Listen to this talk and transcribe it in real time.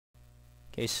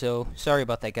Okay, so sorry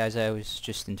about that, guys. I was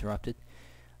just interrupted.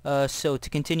 So to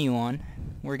continue on,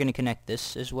 we're going to connect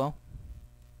this as well.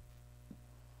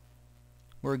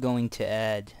 We're going to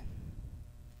add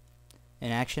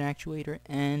an action actuator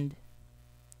and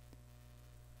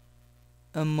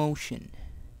a motion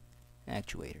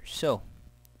actuator. So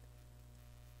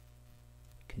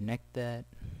connect that.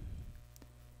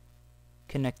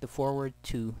 Connect the forward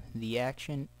to the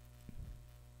action.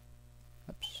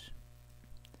 Oops.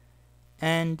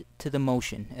 And to the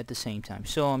motion at the same time.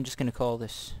 So I'm just going to call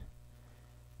this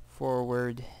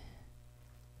forward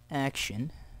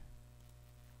action,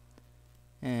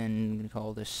 and I'm going to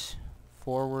call this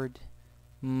forward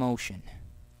motion.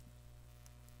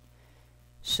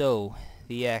 So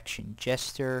the action,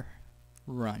 Jester,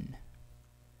 run.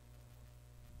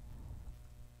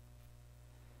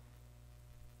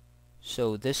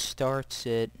 So this starts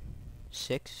at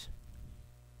 6.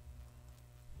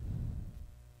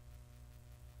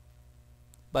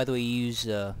 By the way, you use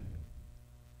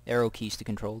arrow keys to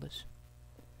control this.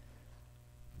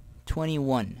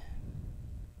 21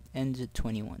 ends at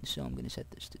 21, so I'm going to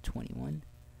set this to 21.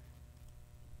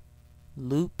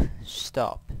 Loop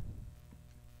stop.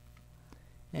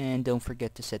 And don't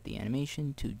forget to set the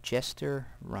animation to Jester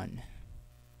run.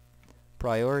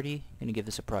 Priority, I'm going to give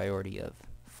this a priority of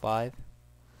 5.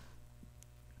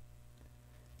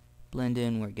 Blend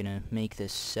in, we're going to make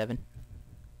this 7.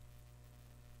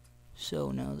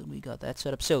 So now that we got that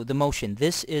set up, so the motion,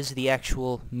 this is the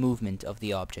actual movement of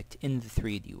the object in the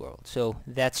 3D world. So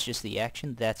that's just the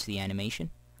action, that's the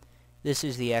animation. This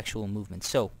is the actual movement.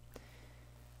 So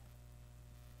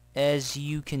as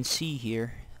you can see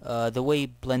here, the way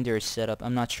Blender is set up,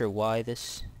 I'm not sure why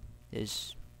this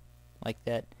is like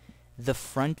that. The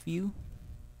front view,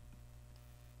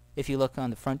 if you look on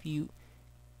the front view,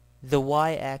 the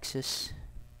Y-axis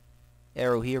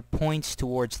arrow here points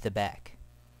towards the back.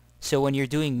 So when you're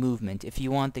doing movement, if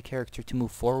you want the character to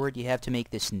move forward, you have to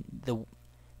make this the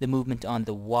movement on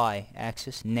the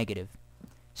Y-axis negative.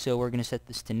 So we're going to set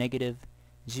this to negative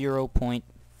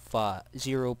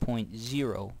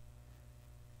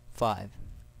 0.05.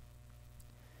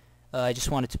 I just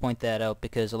wanted to point that out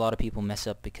because a lot of people mess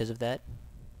up because of that.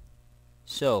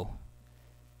 So,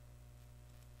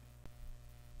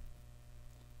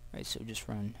 right, so just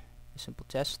run a simple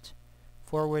test.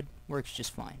 Forward works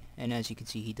just fine, and as you can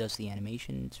see, he does the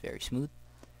animation. It's very smooth.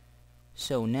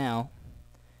 So now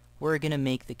we're gonna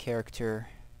make the character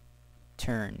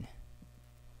turn.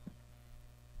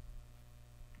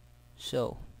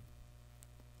 So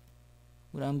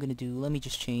what I'm gonna do, let me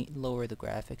just lower the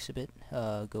graphics a bit,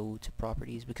 go to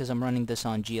properties, because I'm running this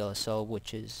on GLSL,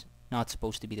 which is not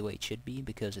supposed to be the way it should be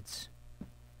because it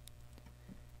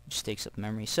just takes up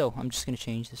memory. So I'm just gonna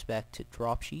change this back to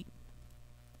drop sheet.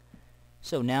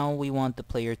 So now we want the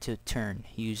player to turn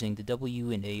using the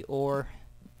W and A, or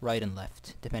right and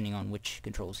left, depending on which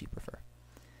controls you prefer.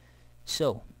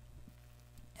 So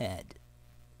add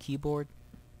keyboard,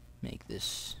 make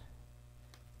this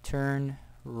turn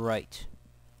right.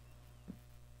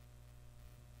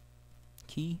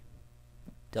 Key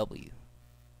W.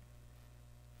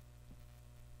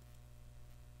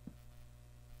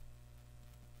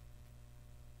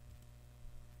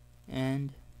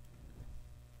 And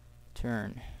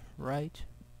turn right.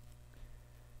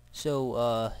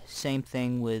 So same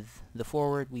thing with the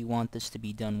forward. We want this to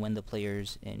be done when the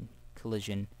player's in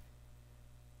collision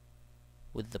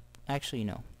with the, actually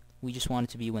no, we just want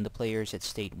it to be when the player's at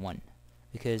state 1,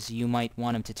 because you might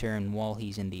want him to turn while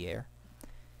he's in the air.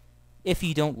 If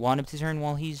you don't want him to turn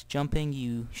while he's jumping,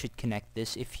 you should connect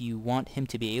this. If you want him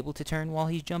to be able to turn while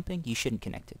he's jumping, you shouldn't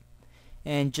connect it.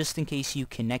 And just in case you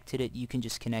connected it, you can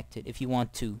just connect it. If you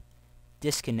want to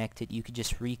disconnect it, you could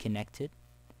just reconnect it,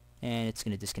 and it's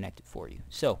going to disconnect it for you.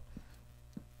 So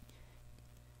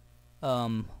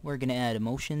we're going to add a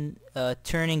motion.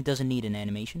 Turning doesn't need an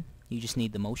animation, you just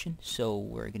need the motion. So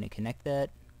we're going to connect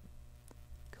that,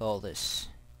 call this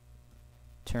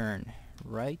turn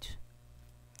right,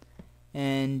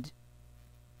 and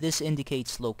this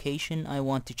indicates location. I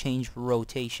want to change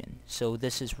rotation, so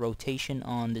this is rotation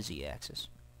on the Z-axis.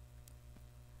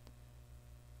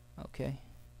 Okay,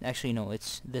 actually no,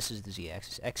 this is the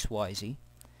Z-axis, X, Y, Z.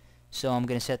 So I'm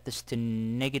going to set this to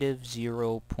negative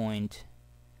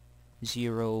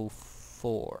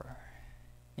 0.04,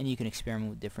 and you can experiment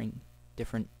with different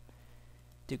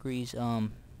degrees. Add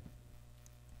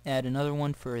another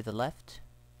one for the left.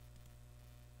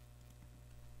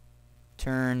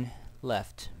 Turn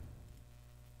left.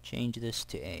 Change this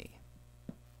to A.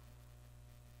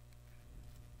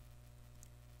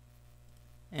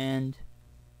 And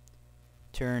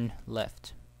turn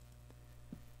left.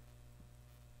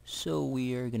 So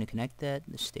we are going to connect that,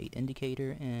 the state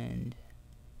indicator, and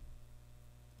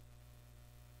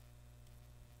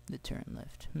the turn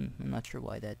left. I'm not sure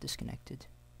why that disconnected.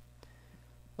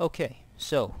 Okay,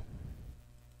 so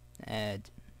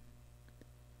add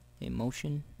a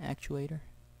motion actuator,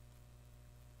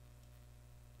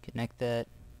 connect that,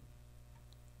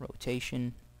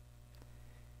 rotation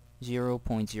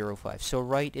 0.05. So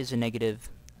right is a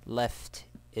negative, left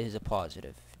is a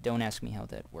positive. Don't ask me how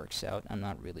that works out. I'm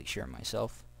not really sure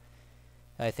myself.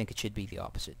 I think it should be the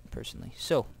opposite, personally.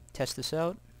 So, test this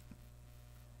out.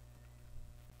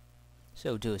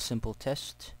 So, do a simple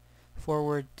test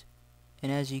forward,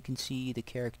 and as you can see, the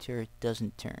character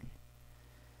doesn't turn.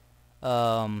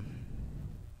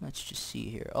 Let's just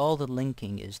see here. All the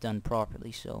linking is done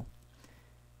properly, so...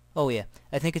 Oh yeah,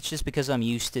 I think it's just because I'm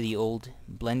used to the old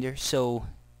Blender, so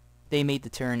they made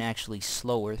the turn actually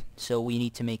slower, so we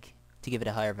need to give it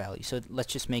a higher value. So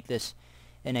let's just make this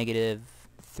a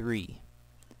 -3.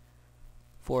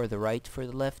 For the right, for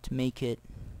the left, make it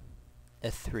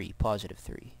a 3,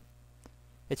 +3.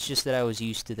 It's just that I was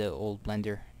used to the old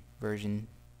Blender version,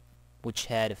 which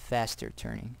had faster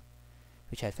turning.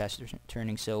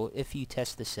 So if you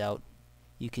test this out,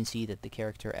 you can see that the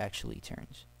character actually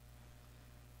turns.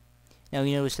 Now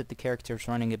you notice that the character is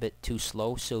running a bit too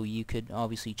slow, so you could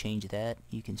obviously change that.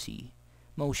 You can see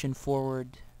motion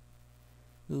forward,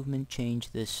 movement, change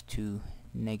this to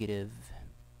negative.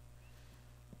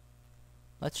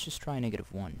 Let's just try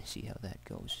 -1, see how that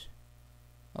goes.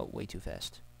 Oh, way too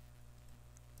fast.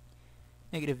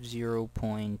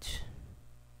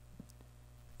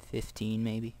 -0.15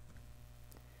 maybe.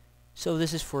 So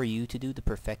this is for you to do the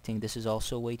perfecting. This is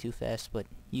also way too fast, but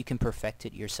you can perfect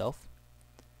it yourself.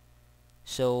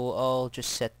 So I'll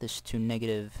just set this to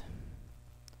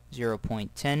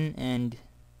 -0.10 and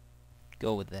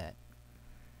go with that.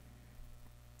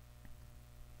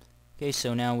 Okay,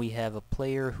 so now we have a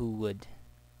player who would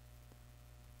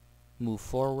move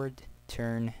forward,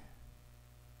 turn,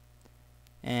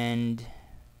 and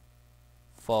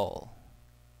fall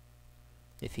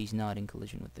if he's not in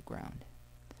collision with the ground.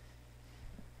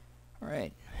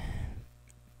 Alright.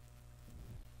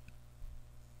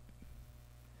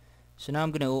 So now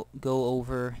I'm going to go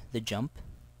over the jump.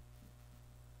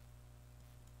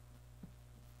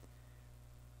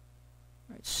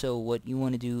 Alright, so what you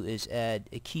want to do is add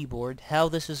a keyboard. How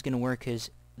this is going to work is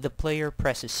the player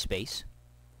presses space.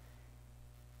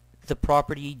 The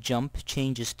property jump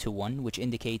changes to 1, which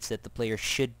indicates that the player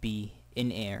should be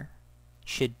in air,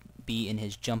 should be in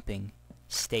his jumping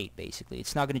state, basically.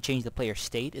 It's not going to change the player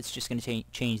state, it's just going to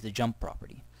change the jump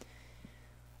property.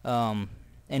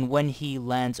 And when he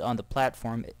lands on the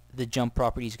platform, the jump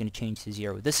property is going to change to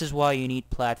 0. This is why you need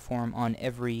platform on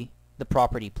the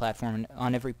property platform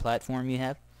on every platform you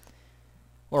have,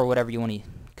 or whatever you want to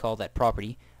call that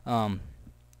property.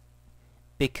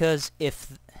 Because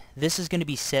if this is going to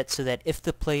be set so that if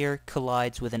the player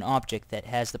collides with an object that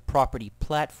has the property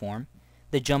platform,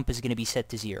 the jump is going to be set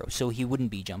to 0, so he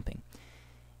wouldn't be jumping.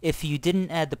 If you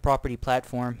didn't add the property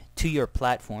platform to your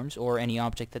platforms, or any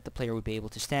object that the player would be able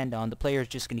to stand on, the player is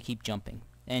just going to keep jumping.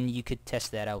 And you could test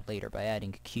that out later by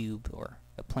adding a cube or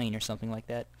a plane or something like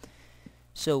that.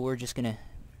 So we're just going to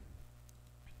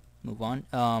move on.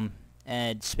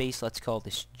 Add space, let's call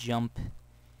this jump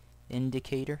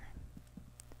indicator.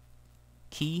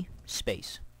 Key,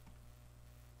 space.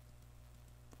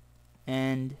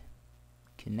 And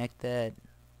connect that.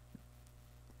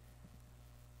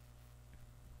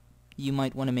 You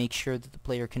might want to make sure that the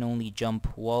player can only jump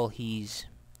while he's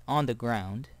on the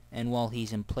ground and while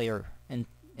he's in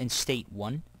state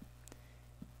 1.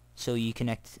 So you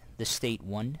connect the state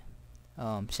 1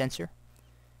 sensor.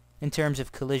 In terms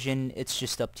of collision, it's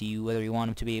just up to you whether you want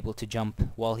him to be able to jump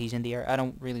while he's in the air. I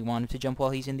don't really want him to jump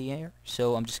while he's in the air,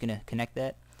 so I'm just going to connect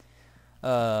that.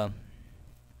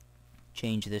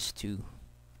 Change this to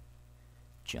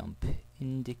jump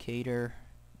indicator.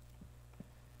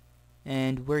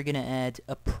 And we're going to add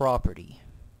a property.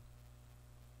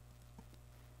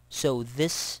 So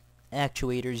this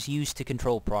actuator is used to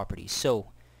control properties.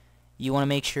 So you want to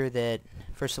make sure that,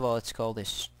 first of all, let's call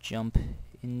this jump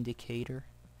indicator.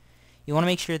 You want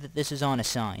to make sure that this is on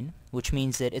assign, which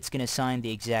means that it's going to assign the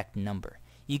exact number.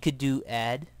 You could do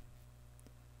add,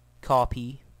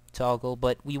 copy, toggle,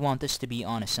 but we want this to be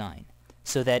on assign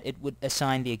so that it would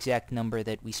assign the exact number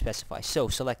that we specify. So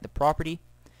select the property.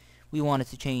 We want it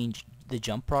to change the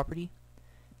jump property,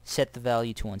 set the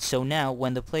value to 1. So now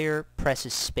when the player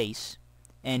presses space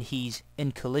and he's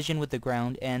in collision with the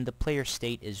ground and the player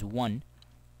state is 1,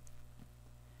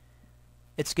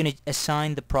 it's going to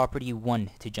assign the property 1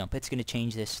 to jump. It's going to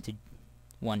change this to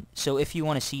 1. So if you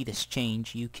want to see this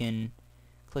change, you can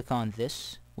click on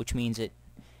this, which means it,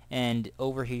 and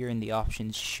over here in the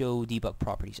options, show debug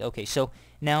properties. Okay, so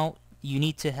now you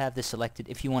need to have this selected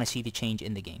if you want to see the change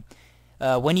in the game.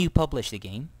 When you publish the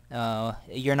game,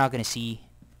 you're not going to see,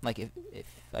 like if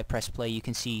I press play, you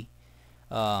can see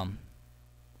on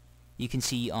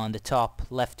the top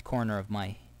left corner of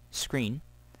my screen,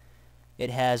 it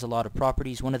has a lot of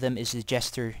properties. One of them is the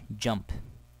gesture jump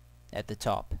at the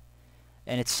top,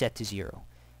 and it's set to 0.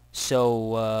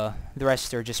 So the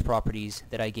rest are just properties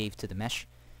that I gave to the mesh.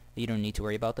 You don't need to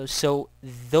worry about those. So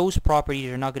those properties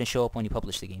are not going to show up when you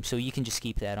publish the game. So you can just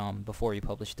keep that on before you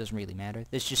publish. It doesn't really matter.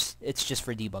 It's just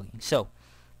for debugging. So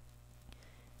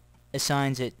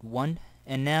assigns it 1,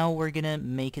 and now we're going to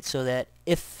make it so that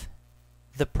if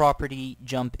the property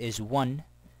jump is 1,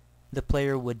 the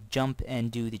player would jump and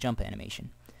do the jump animation.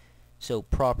 So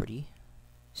property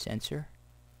sensor,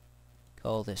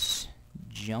 call this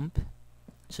jump.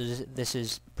 So this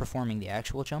is performing the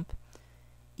actual jump,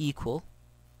 equal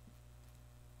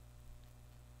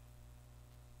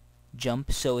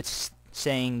jump. So it's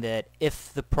saying that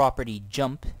if the property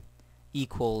jump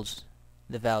equals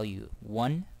the value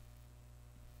 1,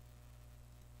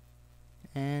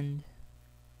 and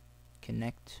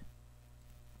connect,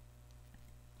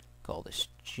 call this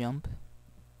jump.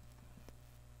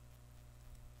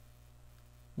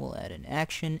 We'll add an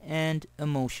action and a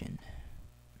motion.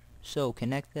 So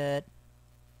connect that,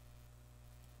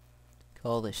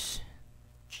 call this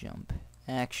jump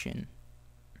action.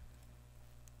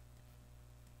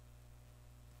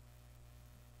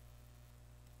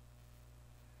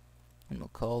 And we'll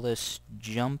call this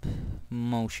jump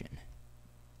motion.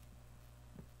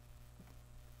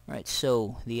 Alright,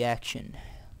 so the action,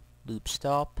 loop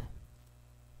stop,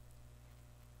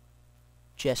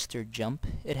 gesture jump.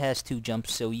 It has 2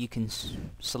 jumps, so you can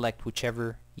select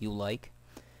whichever you like.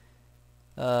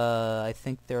 I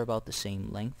think they're about the same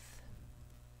length.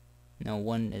 No,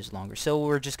 one is longer. So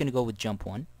we're just going to go with jump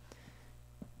 1.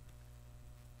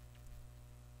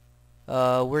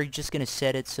 We're just going to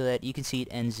set it so that you can see it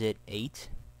ends at 8.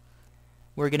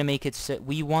 We're going to make it set,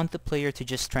 we want the player to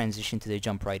just transition to the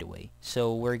jump right away.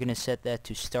 So we're going to set that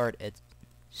to start at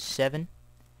 7,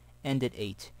 end at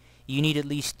 8. You need at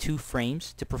least 2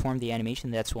 frames to perform the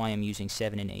animation. That's why I'm using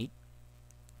 7 and 8.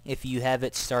 If you have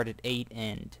it start at 8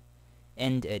 and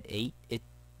end at 8, it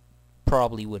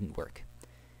probably wouldn't work.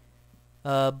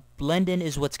 Blend in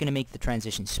is what's going to make the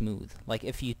transition smooth. Like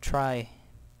if you try,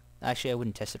 actually I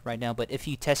wouldn't test it right now, but if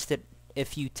you test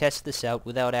this out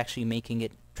without actually making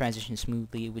it transition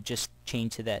smoothly, it would just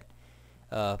change to that,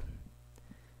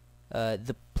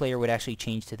 the player would actually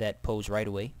change to that pose right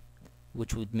away,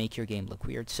 which would make your game look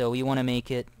weird. So you want to make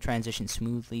it transition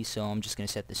smoothly, so I'm just going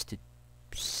to set this to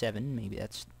 7.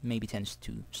 Maybe 10 is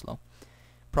too slow.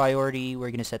 Priority,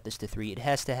 we're going to set this to 3. It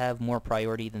has to have more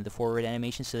priority than the forward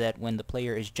animation, so that when the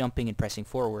player is jumping and pressing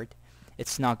forward,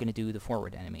 it's not going to do the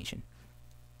forward animation.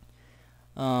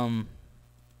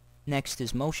 Next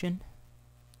is motion.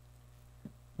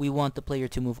 We want the player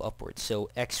to move upwards, so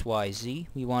X, Y, Z.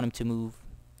 We want him to move,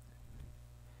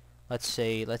 let's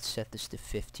set this to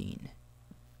 15.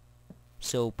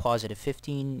 So positive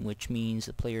 15, which means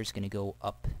the player is going to go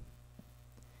up.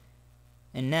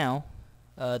 And now,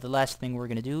 the last thing we're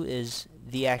going to do is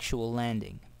the actual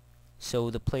landing.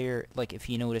 So the player, like if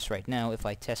you notice right now, if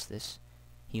I test this,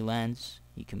 he lands,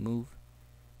 he can move.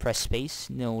 Press space,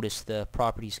 notice the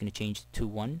property is going to change to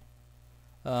 1.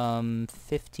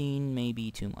 15 may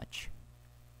be too much.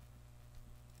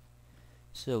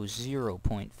 So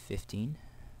 0.15.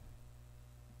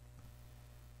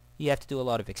 You have to do a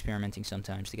lot of experimenting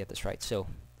sometimes to get this right. So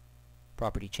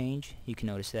property change, you can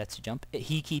notice that's a jump.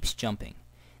 He keeps jumping.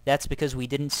 That's because we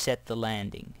didn't set the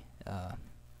landing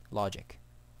logic.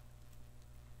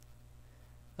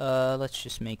 Let's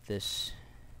just make this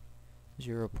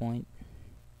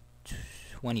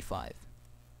 0.25.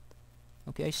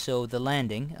 Okay, so the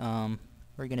landing,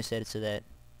 we're going to set it so that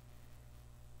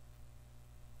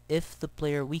if the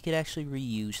player, we could actually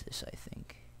reuse this, I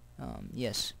think.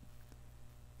 Yes.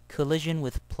 Collision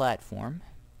with platform,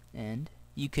 and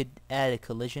you could add a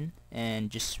collision and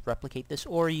just replicate this,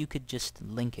 or you could just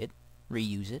link it,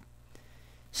 reuse it.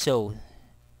 So,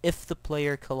 if the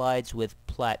player collides with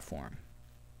platform,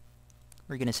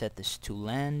 we're going to set this to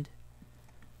land.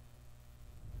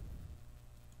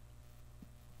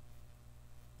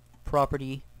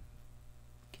 Property,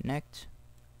 connect,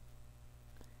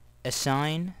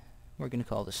 assign, we're going to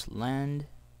call this land,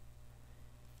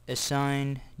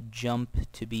 assign jump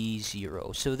to be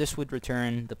 0. So this would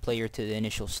return the player to the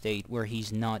initial state where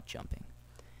he's not jumping.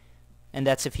 And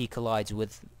that's if he collides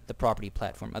with the property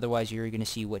platform. Otherwise, you're going to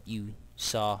see what you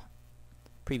saw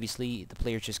previously. The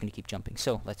player's just going to keep jumping.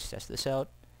 So let's test this out.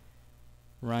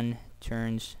 Run,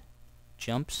 turns,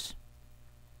 jumps,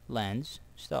 lands,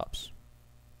 stops.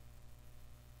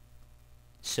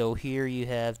 So here you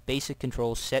have basic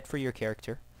controls set for your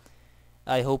character.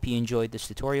 I hope you enjoyed this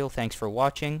tutorial. Thanks for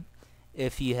watching.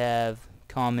 If you have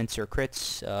comments or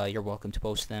crits, you're welcome to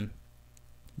post them.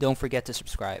 Don't forget to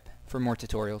subscribe for more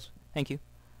tutorials. Thank you.